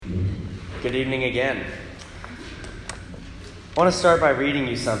Good evening again. I want to start by reading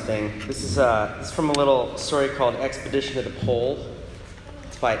you something. This is from a little story called Expedition to the Pole.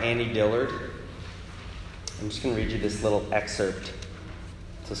 It's by Annie Dillard. I'm just going to read you this little excerpt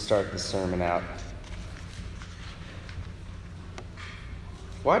to start the sermon out.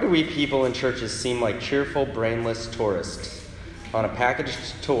 Why do we people in churches seem like cheerful, brainless tourists on a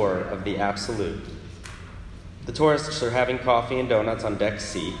packaged tour of the absolute? The tourists are having coffee and donuts on deck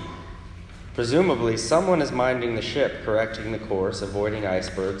C. Presumably, someone is minding the ship, correcting the course, avoiding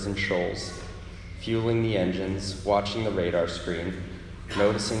icebergs and shoals, fueling the engines, watching the radar screen,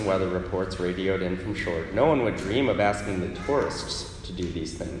 noticing weather reports radioed in from shore. No one would dream of asking the tourists to do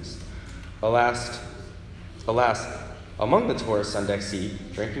these things. Alas, among the tourists on deck C,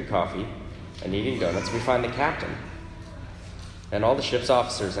 drinking coffee and eating donuts, we find the captain and all the ship's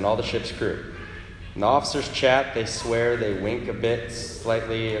officers and all the ship's crew. And the officers chat, they swear, they wink a bit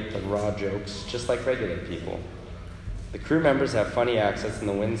slightly at the raw jokes, just like regular people. The crew members have funny accents and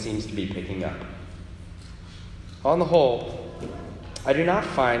the wind seems to be picking up. On the whole, I do not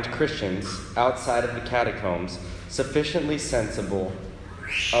find Christians outside of the catacombs sufficiently sensible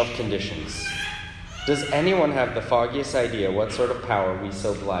of conditions. Does anyone have the foggiest idea what sort of power we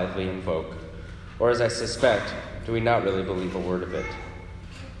so blithely invoke? Or, as I suspect, do we not really believe a word of it?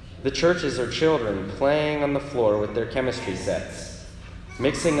 The churches are children playing on the floor with their chemistry sets,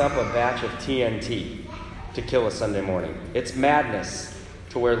 mixing up a batch of TNT to kill a Sunday morning. It's madness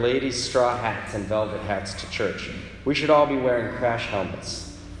to wear ladies' straw hats and velvet hats to church. We should all be wearing crash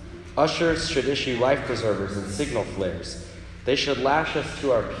helmets. Ushers should issue life preservers and signal flares. They should lash us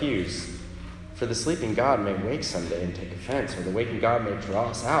to our pews, for the sleeping God may wake someday and take offense, or the waking God may draw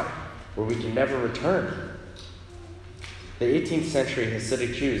us out, where we can never return. The 18th century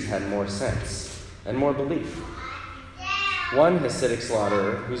Hasidic Jews had more sense and more belief. One Hasidic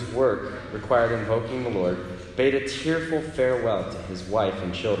slaughterer, whose work required invoking the Lord, bade a tearful farewell to his wife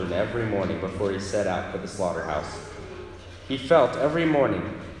and children every morning before he set out for the slaughterhouse. He felt every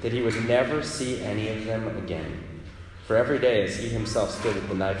morning that he would never see any of them again, for every day as he himself stood with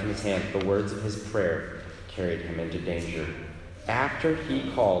the knife in his hand, the words of his prayer carried him into danger. After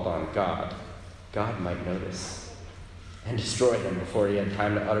he called on God, God might notice and destroy him before he had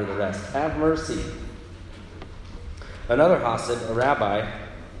time to utter the rest. Have mercy. Another Hasid, a rabbi,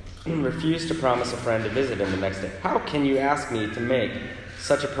 refused to promise a friend to visit him the next day. How can you ask me to make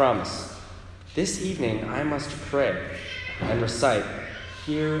such a promise? This evening I must pray and recite,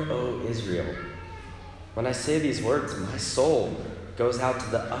 Hear, O Israel. When I say these words, my soul goes out to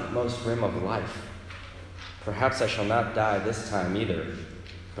the utmost rim of life. Perhaps I shall not die this time either,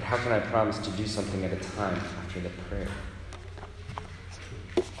 but how can I promise to do something at a time after the prayer?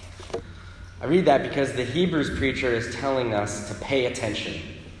 I read that because the Hebrews preacher is telling us to pay attention.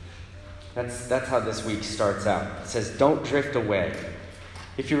 That's how this week starts out. It says, don't drift away.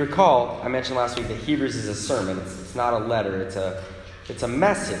 If you recall, I mentioned last week that Hebrews is a sermon. It's not a letter. It's a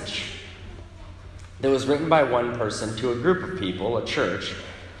message that was written by one person to a group of people, a church,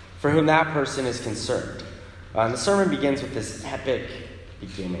 for whom that person is concerned. And the sermon begins with this epic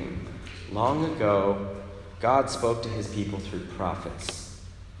beginning. Long ago, God spoke to his people through prophets.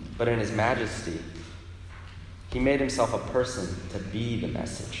 But in his majesty, he made himself a person to be the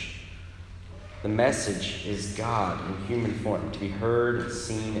message. The message is God in human form, to be heard and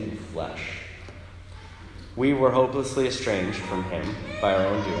seen in flesh. We were hopelessly estranged from him by our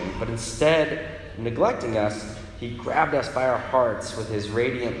own doing, but instead of neglecting us, he grabbed us by our hearts with his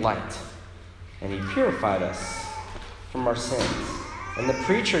radiant light, and he purified us from our sins. And the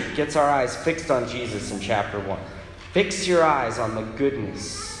preacher gets our eyes fixed on Jesus in chapter 1. Fix your eyes on the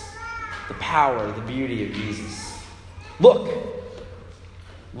goodness, the power, the beauty of Jesus. Look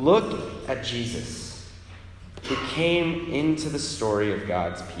at Jesus, who came into the story of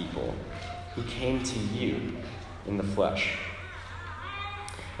God's people, who came to you in the flesh.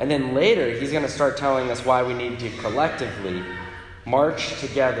 And then later, he's going to start telling us why we need to collectively march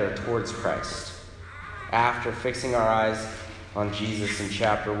together towards Christ. After fixing our eyes on Jesus in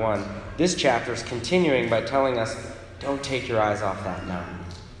chapter 1, this chapter is continuing by telling us, don't take your eyes off that mountain.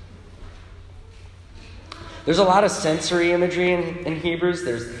 There's a lot of sensory imagery in Hebrews.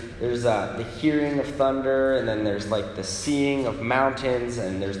 There's the hearing of thunder, and then there's like the seeing of mountains,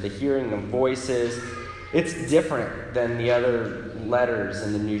 and there's the hearing of voices. It's different than the other letters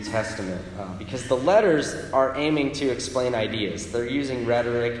in the New Testament because the letters are aiming to explain ideas. They're using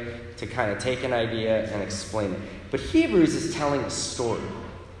rhetoric to kind of take an idea and explain it. But Hebrews is telling a story.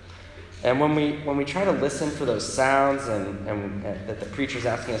 And when we try to listen for those sounds and that the preacher's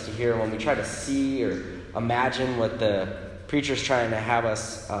asking us to hear, when we try to see or imagine what the preacher's trying to have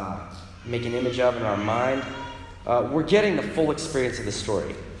us make an image of in our mind, we're getting the full experience of the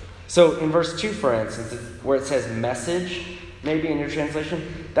story. So in verse 2, for instance, where it says message, maybe in your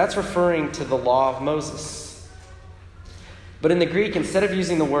translation, that's referring to the law of Moses. But in the Greek, instead of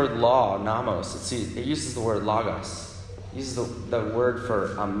using the word law, nomos, it uses the word logos. It uses the word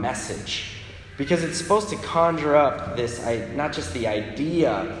for a message. Because it's supposed to conjure up this, not just the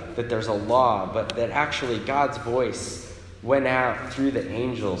idea that there's a law, but that actually God's voice went out through the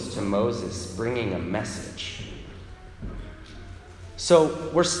angels to Moses, bringing a message.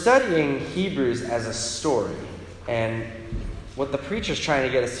 So we're studying Hebrews as a story, and what the preacher's trying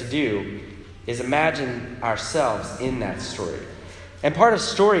to get us to do is imagine ourselves in that story. And part of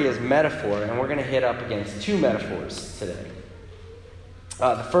story is metaphor, and we're going to hit up against two metaphors today.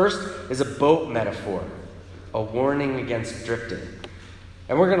 The first is a boat metaphor, a warning against drifting.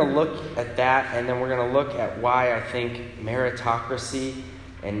 And we're going to look at that, and then we're going to look at why I think meritocracy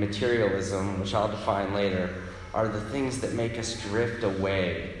and materialism, which I'll define later, are the things that make us drift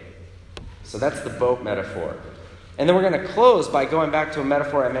away. So that's the boat metaphor. And then we're going to close by going back to a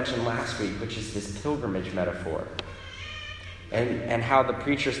metaphor I mentioned last week, which is this pilgrimage metaphor. And how the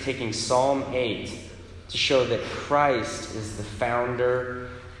preacher's taking Psalm 8 to show that Christ is the founder,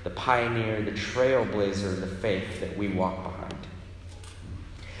 the pioneer, the trailblazer of the faith that we walk behind.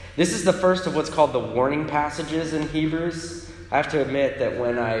 This is the first of what's called the warning passages in Hebrews. I have to admit that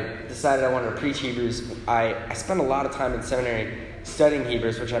when I decided I wanted to preach Hebrews, I spent a lot of time in seminary studying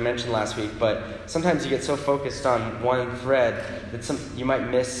Hebrews, which I mentioned last week, but sometimes you get so focused on one thread that you might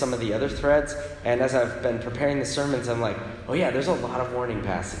miss some of the other threads. And as I've been preparing the sermons, I'm like, oh yeah, there's a lot of warning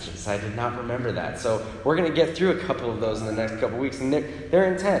passages. I did not remember that. So we're going to get through a couple of those in the next couple of weeks, and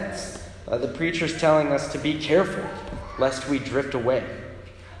they're intense. The preacher's telling us to be careful, lest we drift away.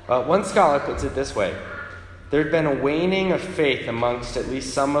 One scholar puts it this way: there had been a waning of faith amongst at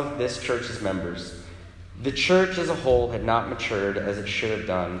least some of this church's members. The church as a whole had not matured as it should have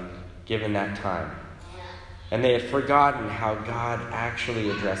done, given that time. And they had forgotten how God actually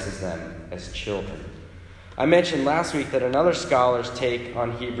addresses them as children. I mentioned last week that another scholar's take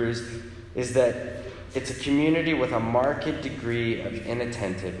on Hebrews is that it's a community with a marked degree of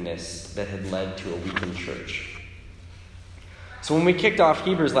inattentiveness that had led to a weakened church. So when we kicked off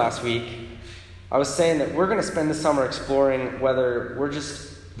Hebrews last week, I was saying that we're going to spend the summer exploring whether we're just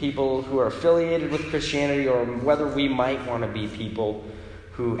people who are affiliated with Christianity or whether we might want to be people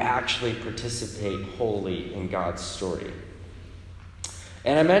who actually participate wholly in God's story.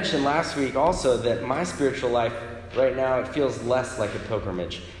 And I mentioned last week also that my spiritual life right now, it feels less like a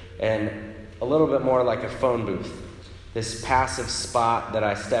pilgrimage and a little bit more like a phone booth, this passive spot that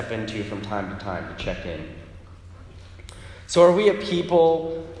I step into from time to time to check in. So are we a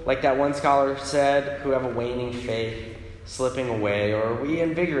people, like that one scholar said, who have a waning faith, slipping away, or are we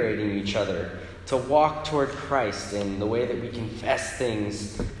invigorating each other to walk toward Christ in the way that we confess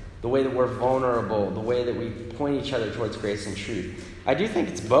things, the way that we're vulnerable, the way that we point each other towards grace and truth? I do think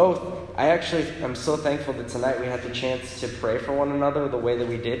it's both. I actually am so thankful that tonight we had the chance to pray for one another the way that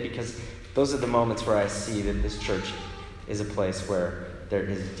we did, because those are the moments where I see that this church is a place where there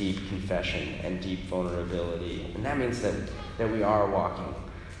is deep confession and deep vulnerability. And that means that we are walking.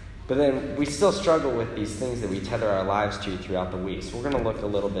 But then we still struggle with these things that we tether our lives to throughout the week. So we're going to look a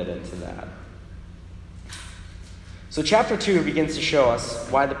little bit into that. So chapter 2 begins to show us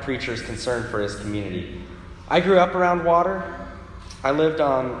why the preacher is concerned for his community. I grew up around water. I lived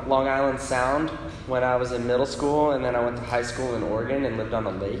on Long Island Sound when I was in middle school, and then I went to high school in Oregon and lived on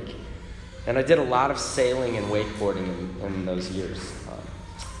a lake. And I did a lot of sailing and wakeboarding in those years.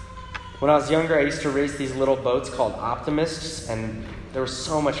 When I was younger, I used to race these little boats called Optimists, and there was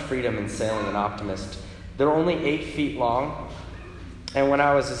so much freedom in sailing an Optimist. They're only 8 feet long, and when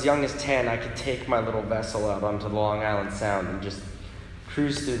I was as young as 10, I could take my little vessel out onto the Long Island Sound and just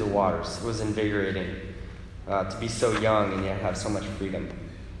cruise through the waters. It was invigorating to be so young and yet have so much freedom.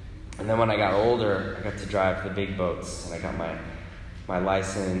 And then when I got older, I got to drive the big boats, and I got my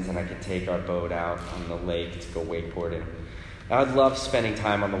license, and I could take our boat out on the lake to go wakeboarding. I love spending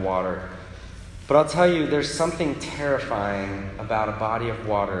time on the water. But I'll tell you, there's something terrifying about a body of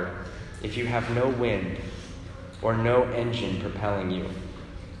water if you have no wind or no engine propelling you.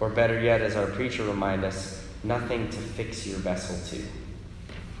 Or better yet, as our preacher reminds us, nothing to fix your vessel to.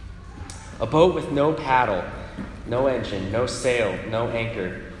 A boat with no paddle, no engine, no sail, no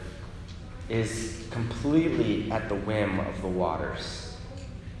anchor is completely at the whim of the waters.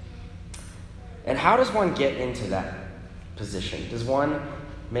 And how does one get into that position? Does one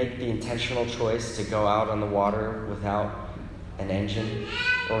make the intentional choice to go out on the water without an engine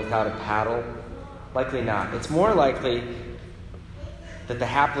or without a paddle? Likely not. It's more likely that the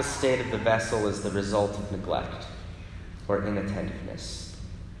hapless state of the vessel is the result of neglect or inattentiveness.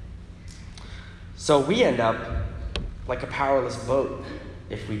 So we end up like a powerless boat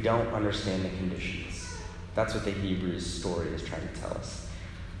if we don't understand the conditions. That's what the Hebrews story is trying to tell us.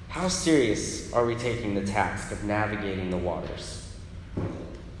 How serious are we taking the task of navigating the waters?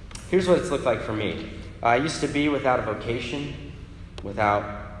 Here's what it's looked like for me. I used to be without a vocation, without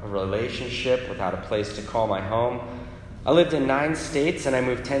a relationship, without a place to call my home. I lived in 9 states and I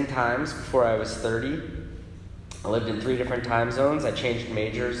moved 10 times before I was 30. I lived in 3 different time zones. I changed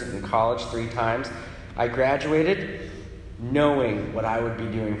majors in college 3 times. I graduated knowing what I would be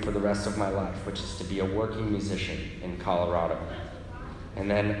doing for the rest of my life, which is to be a working musician in Colorado. And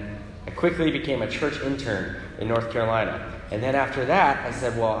then I quickly became a church intern in North Carolina. And then after that, I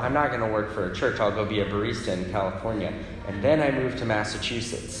said, well, I'm not going to work for a church. I'll go be a barista in California. And then I moved to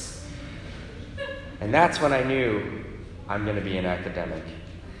Massachusetts. And that's when I knew I'm going to be an academic.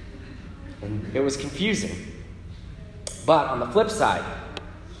 And it was confusing. But on the flip side,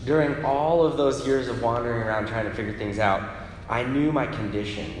 during all of those years of wandering around trying to figure things out, I knew my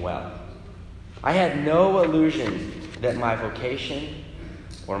condition well. I had no illusion that my vocation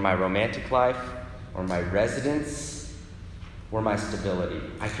or my romantic life or my residence were my stability.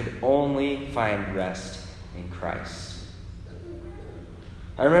 I could only find rest in Christ.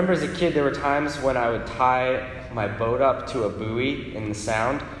 I remember as a kid there were times when I would tie my boat up to a buoy in the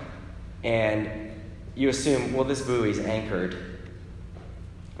Sound, and you assume, well, this buoy's anchored.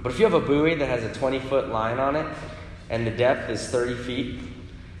 But if you have a buoy that has a 20-foot line on it and the depth is 30 feet,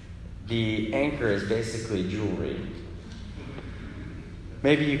 the anchor is basically jewelry.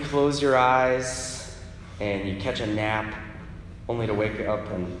 Maybe you close your eyes and you catch a nap only to wake up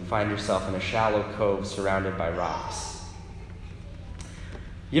and find yourself in a shallow cove surrounded by rocks.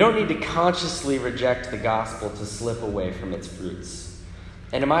 You don't need to consciously reject the gospel to slip away from its fruits.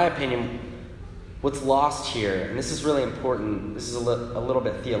 And in my opinion, what's lost here, and this is really important, this is a little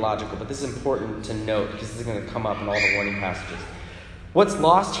bit theological, but this is important to note because this is going to come up in all the warning passages. What's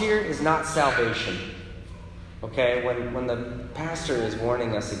lost here is not salvation. Okay, when the pastor is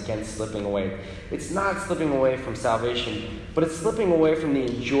warning us against slipping away, it's not slipping away from salvation, but it's slipping away from the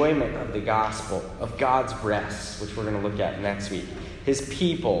enjoyment of the gospel, of God's rest, which we're going to look at next week. His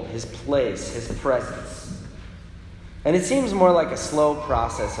people, his place, his presence. And it seems more like a slow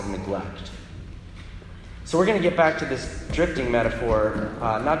process of neglect. So we're going to get back to this drifting metaphor,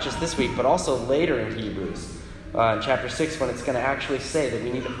 not just this week, but also later in Hebrews, in chapter 6, when it's going to actually say that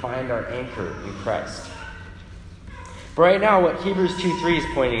we need to find our anchor in Christ. But right now, what Hebrews 2:3 is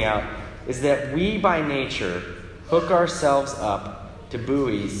pointing out is that we by nature hook ourselves up to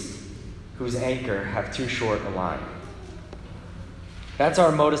buoys whose anchor have too short a line. That's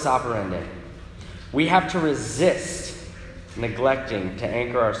our modus operandi. We have to resist neglecting to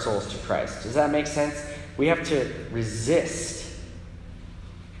anchor our souls to Christ. Does that make sense? We have to resist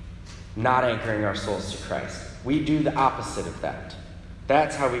not anchoring our souls to Christ. We do the opposite of that.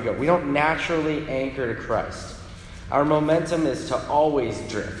 That's how we go. We don't naturally anchor to Christ. Our momentum is to always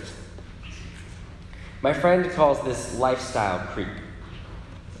drift. My friend calls this lifestyle creep.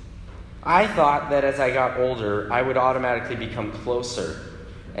 I thought that as I got older, I would automatically become closer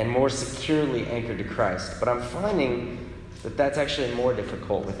and more securely anchored to Christ. But I'm finding that that's actually more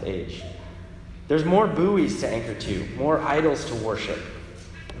difficult with age. There's more buoys to anchor to, more idols to worship.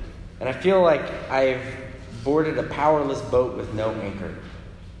 And I feel like I've boarded a powerless boat with no anchor.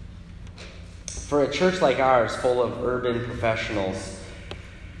 For a church like ours, full of urban professionals,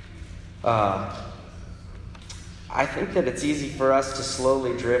 I think that it's easy for us to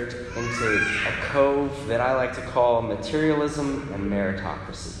slowly drift into a cove that I like to call materialism and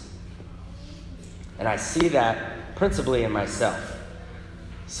meritocracy. And I see that principally in myself.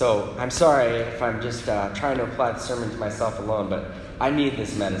 So I'm sorry if I'm just trying to apply the sermon to myself alone, but I need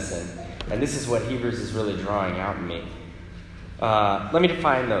this medicine. And this is what Hebrews is really drawing out in me. Let me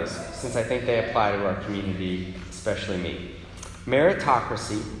define those, since I think they apply to our community, especially me.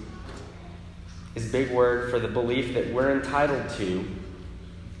 Meritocracy is a big word for the belief that we're entitled to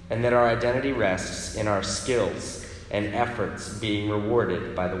and that our identity rests in our skills and efforts being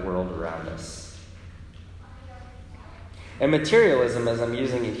rewarded by the world around us. And materialism, as I'm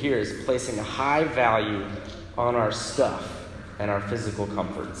using it here, is placing a high value on our stuff and our physical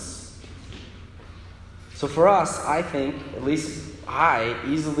comforts. So for us, I think, at least I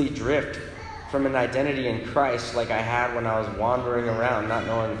easily drift from an identity in Christ like I had when I was wandering around, not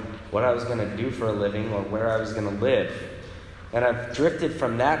knowing what I was going to do for a living or where I was going to live. And I've drifted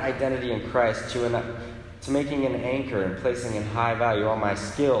from that identity in Christ to making an anchor and placing in high value all my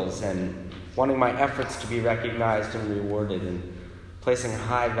skills and wanting my efforts to be recognized and rewarded. And placing a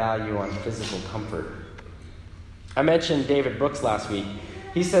high value on physical comfort. I mentioned David Brooks last week.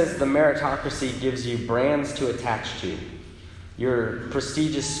 He says the meritocracy gives you brands to attach to. Your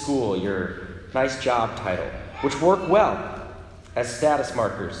prestigious school, your nice job title, which work well as status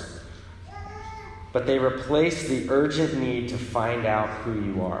markers. But they replace the urgent need to find out who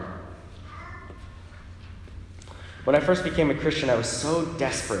you are. When I first became a Christian, I was so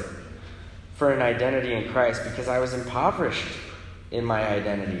desperate for an identity in Christ because I was impoverished in my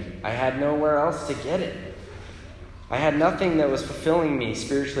identity. I had nowhere else to get it. I had nothing that was fulfilling me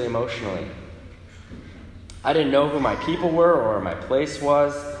spiritually, emotionally. I didn't know who my people were or where my place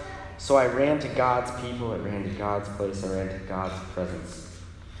was, so I ran to God's people, I ran to God's place, I ran to God's presence.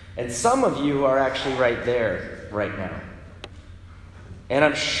 And some of you are actually right there right now. And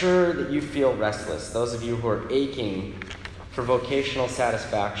I'm sure that you feel restless, those of you who are aching for vocational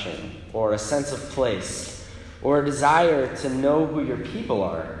satisfaction or a sense of place or a desire to know who your people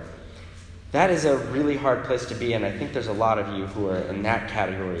are. That is a really hard place to be, and I think there's a lot of you who are in that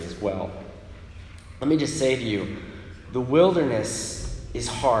category as well. Let me just say to you, the wilderness is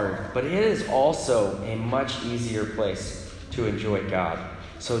hard, but it is also a much easier place to enjoy God.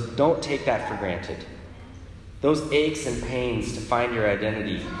 So don't take that for granted. Those aches and pains to find your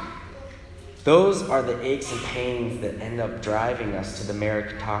identity, those are the aches and pains that end up driving us to the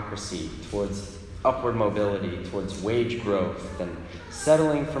meritocracy, towards upward mobility, towards wage growth, and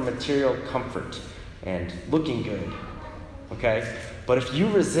settling for material comfort and looking good. Okay? But if you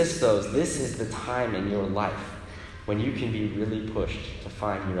resist those, this is the time in your life when you can be really pushed to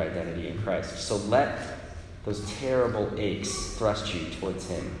find your identity in Christ. So let those terrible aches thrust you towards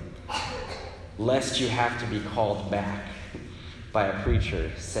Him, lest you have to be called back by a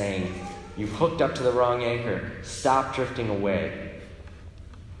preacher saying, "You've hooked up to the wrong anchor. Stop drifting away."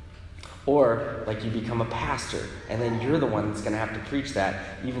 Or, like, you become a pastor, and then you're the one that's going to have to preach that,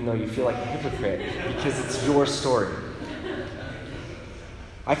 even though you feel like a hypocrite, because it's your story.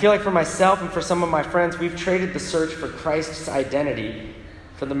 I feel like for myself and for some of my friends, we've traded the search for Christ's identity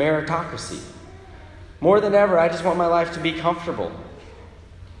for the meritocracy. More than ever, I just want my life to be comfortable.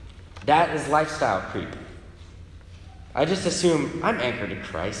 That is lifestyle creep. I just assume I'm anchored in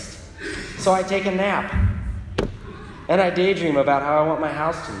Christ, so I take a nap. And I daydream about how I want my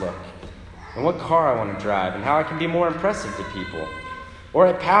house to look, and what car I want to drive, and how I can be more impressive to people. Or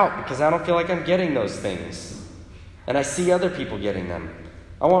I pout because I don't feel like I'm getting those things, and I see other people getting them.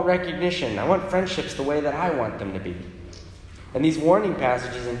 I want recognition. I want friendships the way that I want them to be. And these warning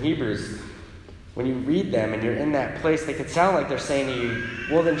passages in Hebrews, when you read them and you're in that place, they could sound like they're saying to you,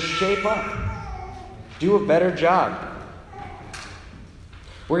 well, then shape up. Do a better job.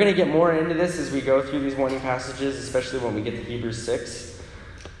 We're going to get more into this as we go through these warning passages, especially when we get to Hebrews 6.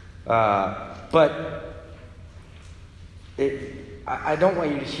 But I don't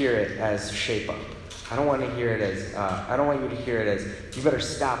want you to hear it as shape up. I don't want you to hear it as you better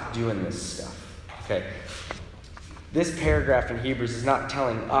stop doing this stuff. Okay. This paragraph in Hebrews is not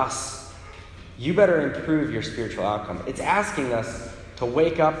telling us you better improve your spiritual outcome. It's asking us to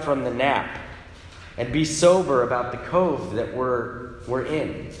wake up from the nap and be sober about the cove that we're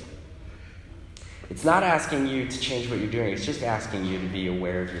in. It's not asking you to change what you're doing. It's just asking you to be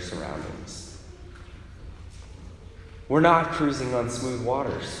aware of your surroundings. We're not cruising on smooth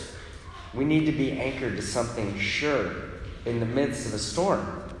waters. We need to be anchored to something sure in the midst of a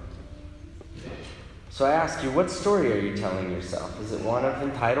storm. So I ask you, what story are you telling yourself? Is it one of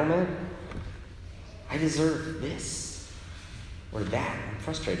entitlement? I deserve this or that. I'm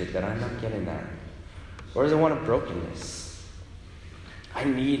frustrated that I'm not getting that. Or is it one of brokenness? I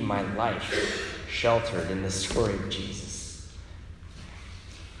need my life sheltered in the story of Jesus.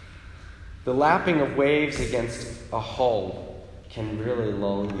 The lapping of waves against a hull can really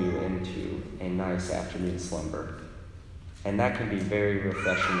lull you into a nice afternoon slumber. And that can be very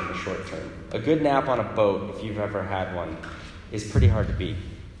refreshing in the short term. A good nap on a boat, if you've ever had one, is pretty hard to beat.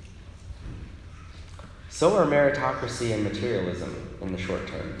 So are meritocracy and materialism in the short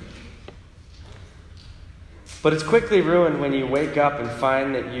term. But it's quickly ruined when you wake up and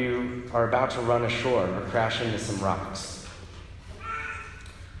find that you are about to run ashore or crash into some rocks.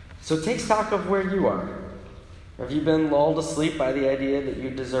 So take stock of where you are. Have you been lulled asleep by the idea that you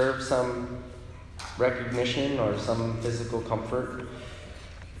deserve some recognition or some physical comfort?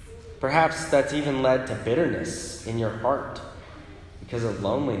 Perhaps that's even led to bitterness in your heart because of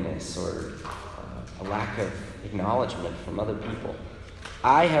loneliness or a lack of acknowledgement from other people.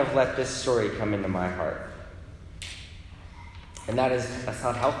 I have let this story come into my heart. And that's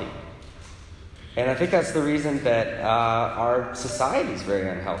not healthy. And I think that's the reason that our society is very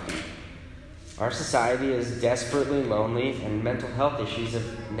unhealthy. Our society is desperately lonely, and mental health issues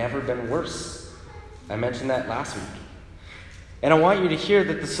have never been worse. I mentioned that last week. And I want you to hear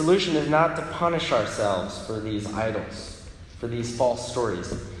that the solution is not to punish ourselves for these idols, for these false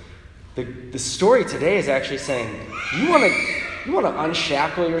stories. The story today is actually saying, you want to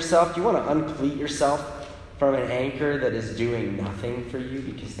unshackle yourself, you want to uncleat yourself from an anchor that is doing nothing for you,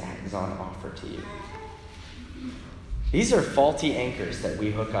 because that is on offer to you. These are faulty anchors that we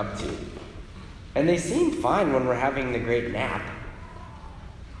hook up to. And they seem fine when we're having the great nap.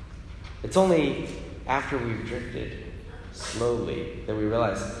 It's only after we've drifted slowly that we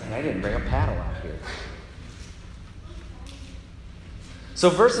realize, man, I didn't bring a paddle out here. So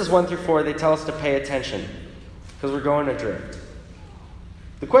verses 1 through 4, they tell us to pay attention because we're going adrift.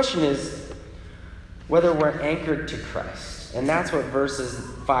 The question is whether we're anchored to Christ. And that's what verses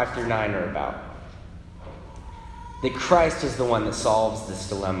 5 through 9 are about. That Christ is the one that solves this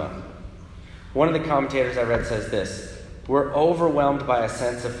dilemma. One of the commentators I read says this: we're overwhelmed by a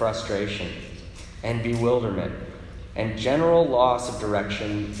sense of frustration and bewilderment and general loss of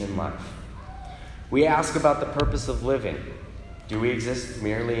direction in life. We ask about the purpose of living. Do we exist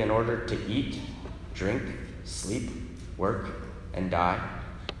merely in order to eat, drink, sleep, work, and die?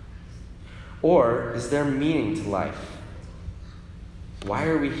 Or is there meaning to life? Why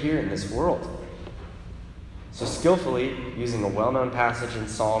are we here in this world? So skillfully, using a well-known passage in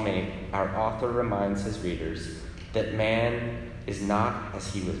Psalm 8, our author reminds his readers that man is not as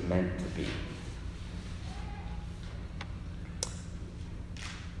he was meant to be.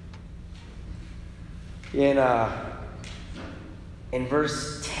 In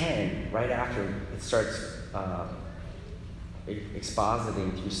verse 10, right after it starts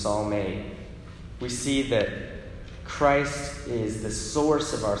expositing through Psalm 8, we see that Christ is the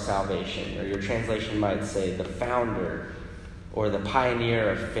source of our salvation, or your translation might say the founder or the pioneer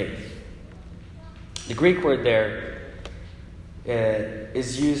of faith. The Greek word there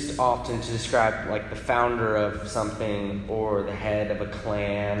is used often to describe like the founder of something or the head of a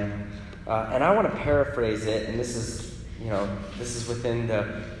clan. And I want to paraphrase it, and this is within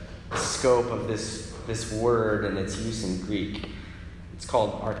the scope of this word and its use in Greek. It's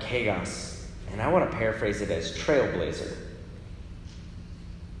called archegos. And I want to paraphrase it as trailblazer.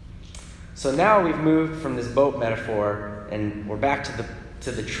 So now we've moved from this boat metaphor, and we're back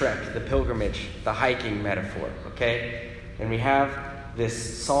to the trek, the pilgrimage, the hiking metaphor, okay? And we have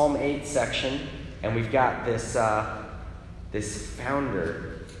this Psalm 8 section, and we've got this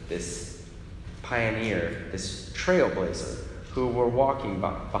founder, this pioneer, this trailblazer, who we're walking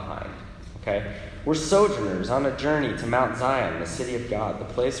behind, okay? We're sojourners on a journey to Mount Zion, the city of God, the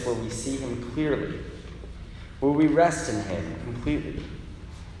place where we see him clearly, where we rest in him completely.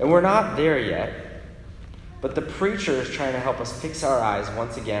 And we're not there yet, but the preacher is trying to help us fix our eyes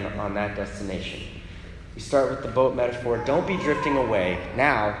once again on that destination. We start with the boat metaphor. Don't be drifting away.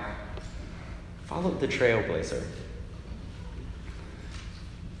 Now, follow the trailblazer.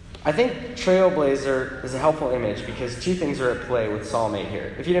 I think trailblazer is a helpful image because two things are at play with Psalm 8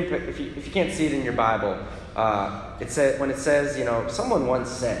 here. If you can't see it in your Bible, when it says, someone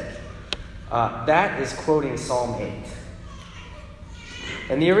once said, that is quoting Psalm 8.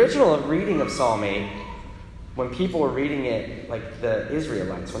 And the original reading of Psalm 8, when people were reading it, like the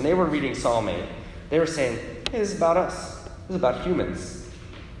Israelites, when they were reading Psalm 8, they were saying, hey, this is about us. This is about humans.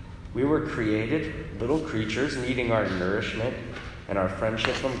 We were created little creatures needing our nourishment and our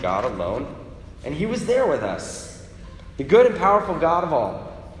friendship from God alone. And he was there with us, the good and powerful God of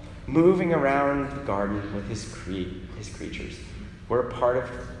all, moving around the garden with his creatures. We're a part of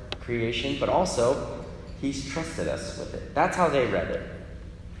creation, but also he's trusted us with it. That's how they read it.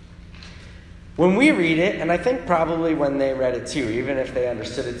 When we read it, and I think probably when they read it too, even if they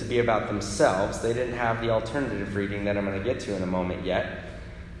understood it to be about themselves, they didn't have the alternative reading that I'm going to get to in a moment yet.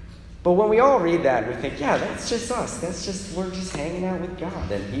 But when we all read that, we think, yeah, that's just us. We're just hanging out with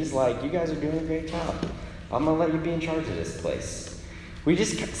God. And he's like, you guys are doing a great job. I'm going to let you be in charge of this place.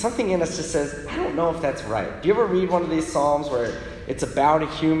 Something in us just says, I don't know if that's right. Do you ever read one of these Psalms where it's about a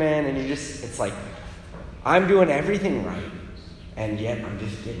human and it's like, I'm doing everything right, and yet I'm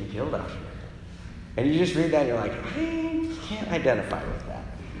just getting killed out here. And you just read that and you're like, I can't identify with that.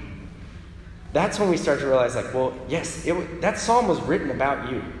 That's when we start to realize, like, well, yes, that psalm was written about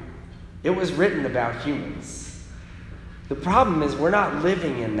you. It was written about humans. The problem is we're not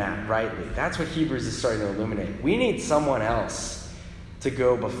living in that rightly. That's what Hebrews is starting to illuminate. We need someone else to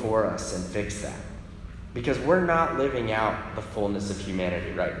go before us and fix that, because we're not living out the fullness of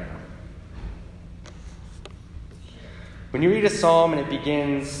humanity right now. When you read a psalm and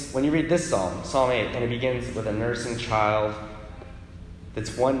when you read this psalm, Psalm 8, and it begins with a nursing child,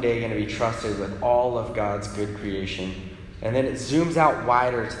 that's one day going to be trusted with all of God's good creation. And then it zooms out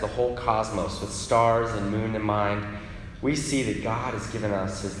wider to the whole cosmos with stars and moon in mind. We see that God has given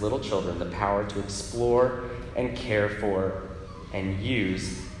us, his little children, the power to explore and care for and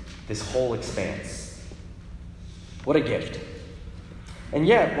use this whole expanse. What a gift. And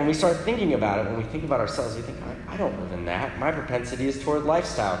yet, when we start thinking about it, when we think about ourselves, we think, I don't live in that. My propensity is toward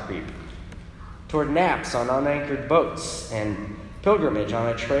lifestyle creep, toward naps on unanchored boats, and pilgrimage on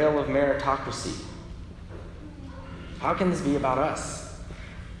a trail of meritocracy. How can this be about us?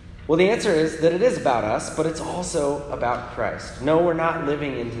 Well, the answer is that it is about us, but it's also about Christ. No, we're not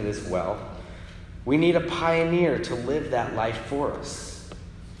living into this well. We need a pioneer to live that life for us.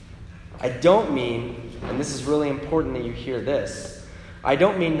 I don't mean, and this is really important that you hear this, I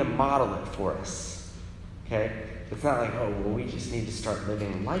don't mean to model it for us, okay? It's not like, oh, well, we just need to start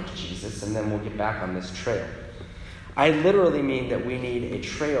living like Jesus and then we'll get back on this trail. I literally mean that we need a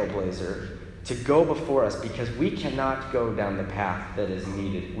trailblazer to go before us because we cannot go down the path that is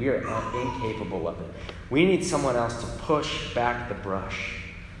needed. We are incapable of it. We need someone else to push back the brush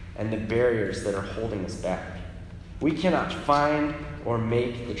and the barriers that are holding us back. We cannot find or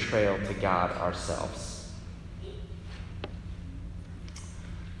make the trail to God ourselves.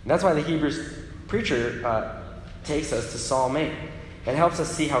 And that's why the Hebrews preacher takes us to Psalm 8 and helps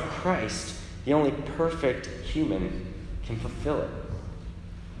us see how Christ, the only perfect human, can fulfill it.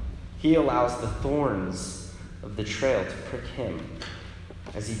 He allows the thorns of the trail to prick him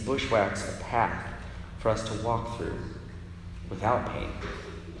as he bushwhacks a path for us to walk through without pain.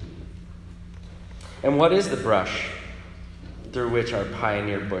 And what is the brush through which our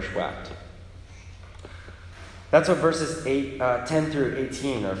pioneer bushwhacked? That's what verses 10 through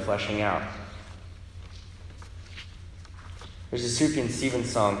 18 are fleshing out. There's a Sufjan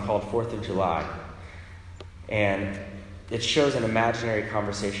Stevens song called 4th of July, and it shows an imaginary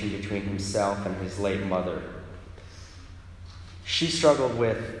conversation between himself and his late mother. She struggled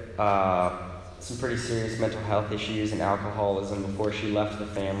with some pretty serious mental health issues and alcoholism before she left the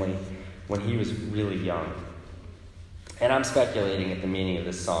family when he was really young. And I'm speculating at the meaning of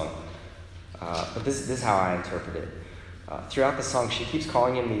this song. But this is how I interpret it. Throughout the song, she keeps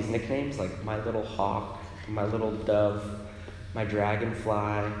calling him these nicknames like my little hawk, my little dove, my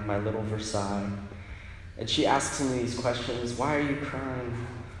dragonfly, my little Versailles. And she asks him these questions. Why are you crying?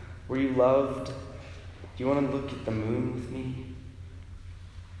 Were you loved? Do you want to look at the moon with me?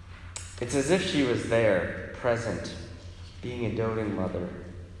 It's as if she was there, present, being a doting mother,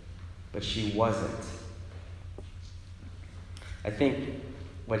 but she wasn't. I think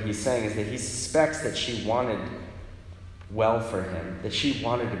what he's saying is that he suspects that she wanted well for him, that she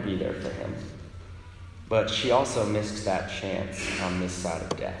wanted to be there for him. But she also missed that chance on this side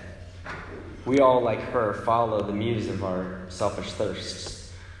of death. We all, like her, follow the muse of our selfish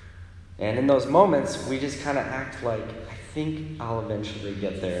thirsts. And in those moments, we just kind of act like, I think I'll eventually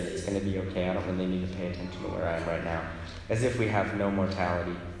get there and it's going to be okay. I don't really need to pay attention to where I am right now. As if we have no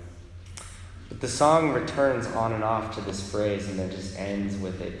mortality. But the song returns on and off to this phrase and then just ends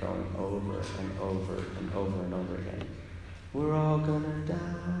with it going over and over and over and over again. We're all gonna die.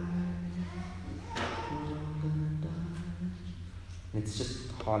 We're all gonna die. And it's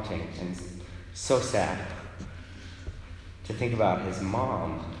just haunting and so sad to think about his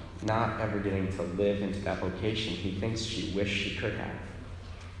mom not ever getting to live into that vocation he thinks she wished she could have.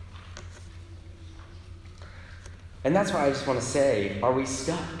 And that's why I just want to say, are we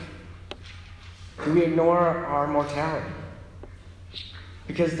stuck? Do we ignore our mortality?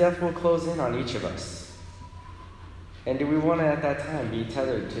 Because death will close in on each of us. And do we want to, at that time, be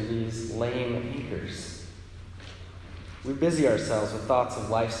tethered to these lame anchors? We busy ourselves with thoughts of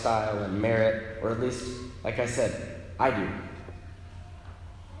lifestyle and merit, or at least, like I said, I do.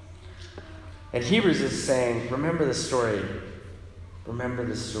 And Hebrews is saying, remember the story. Remember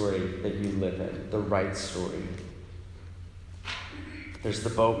the story that you live in, the right story. There's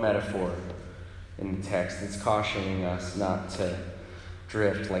the boat metaphor in the text that's cautioning us not to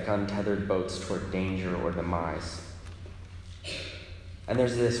drift like untethered boats toward danger or demise. And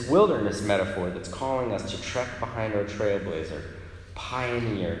there's this wilderness metaphor that's calling us to trek behind our trailblazer,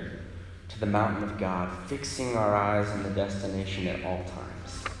 pioneer, to the mountain of God, fixing our eyes on the destination at all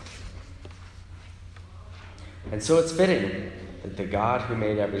times. And so it's fitting that the God who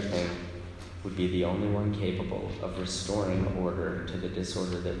made everything would be the only one capable of restoring order to the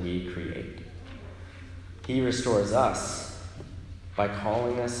disorder that we create. He restores us by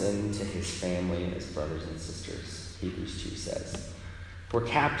calling us into his family as brothers and sisters, Hebrews 2 says. We're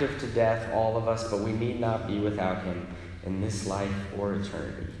captive to death, all of us, but we need not be without him in this life or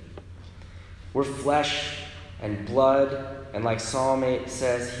eternity. We're flesh and blood, and like Psalm 8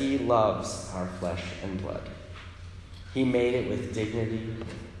 says, he loves our flesh and blood. He made it with dignity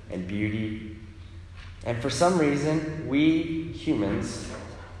and beauty. And for some reason, we humans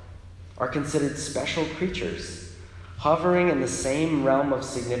are considered special creatures, hovering in the same realm of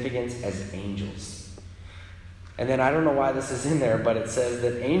significance as angels. And then I don't know why this is in there, but it says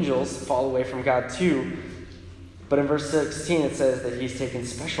that angels fall away from God too. But in verse 16, it says that he's taken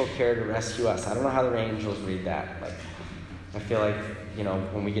special care to rescue us. I don't know how the angels read that. Like, I feel like,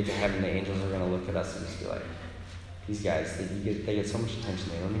 when we get to heaven, the angels are going to look at us and just be like, these guys, they get so much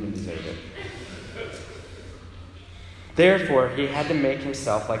attention, they don't even deserve it. Therefore, he had to make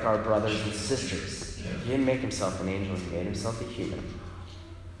himself like our brothers and sisters. He didn't make himself an angel, he made himself a human.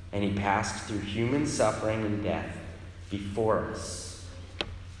 And he passed through human suffering and death before us.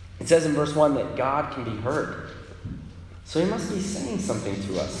 It says in verse 1 that God can be heard. So he must be saying something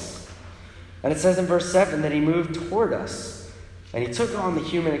to us. And it says in verse 7 that he moved toward us. And he took on the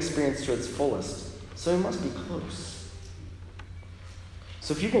human experience to its fullest. So he must be close.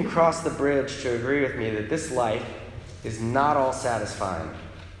 So if you can cross the bridge to agree with me that this life is not all satisfying,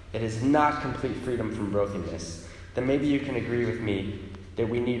 it is not complete freedom from brokenness, then maybe you can agree with me that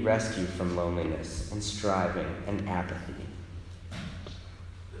we need rescue from loneliness and striving and apathy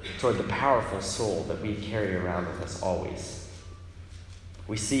toward the powerful soul that we carry around with us always.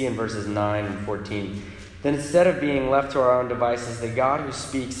 We see in verses 9 and 14 that instead of being left to our own devices, the God who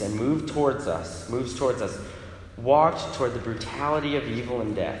speaks and moves towards us, walked toward the brutality of evil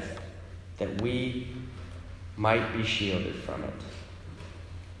and death, that we might be shielded from it.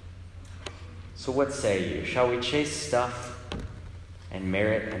 So what say you? Shall we chase stuff and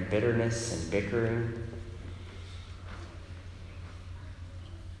merit and bitterness and bickering?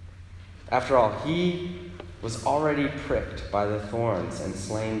 After all, he was already pricked by the thorns and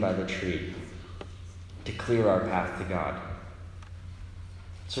slain by the tree to clear our path to God.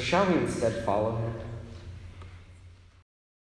 So shall we instead follow him?